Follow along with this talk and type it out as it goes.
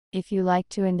If you like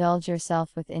to indulge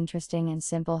yourself with interesting and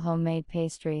simple homemade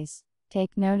pastries,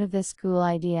 take note of this cool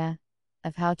idea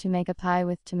of how to make a pie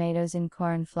with tomatoes in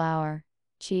corn flour,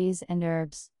 cheese and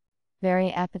herbs.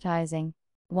 Very appetizing.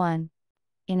 1.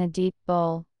 In a deep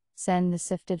bowl, send the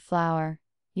sifted flour.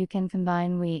 You can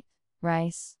combine wheat,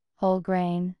 rice, whole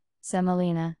grain,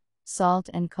 semolina, salt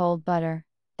and cold butter,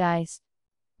 diced.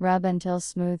 Rub until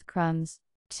smooth crumbs.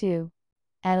 2.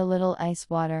 Add a little ice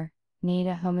water. Knead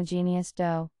a homogeneous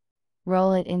dough.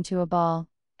 Roll it into a ball,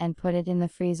 and put it in the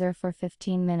freezer for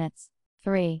 15 minutes.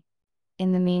 3.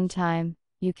 In the meantime,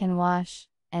 you can wash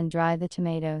and dry the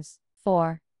tomatoes.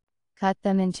 4. Cut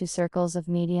them into circles of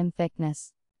medium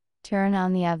thickness. Turn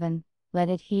on the oven, let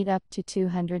it heat up to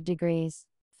 200 degrees.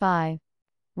 5.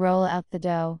 Roll out the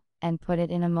dough, and put it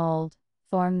in a mold.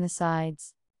 Form the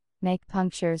sides. Make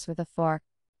punctures with a fork.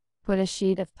 Put a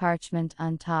sheet of parchment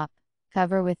on top.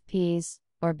 Cover with peas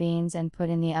or beans and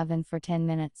put in the oven for 10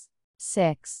 minutes.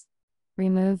 6.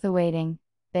 Remove the weighting.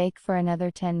 Bake for another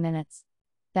 10 minutes.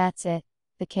 That's it.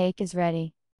 The cake is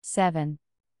ready. 7.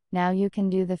 Now you can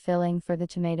do the filling for the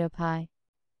tomato pie.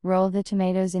 Roll the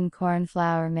tomatoes in corn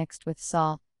flour mixed with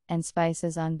salt and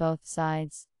spices on both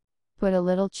sides. Put a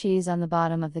little cheese on the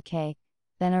bottom of the cake,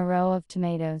 then a row of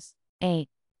tomatoes. 8.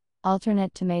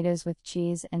 Alternate tomatoes with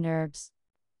cheese and herbs.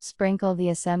 Sprinkle the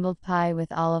assembled pie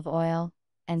with olive oil,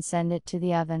 and send it to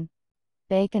the oven.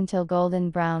 Bake until golden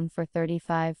brown for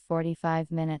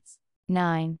 35-45 minutes.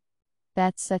 9.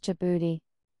 That's such a booty.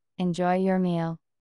 Enjoy your meal.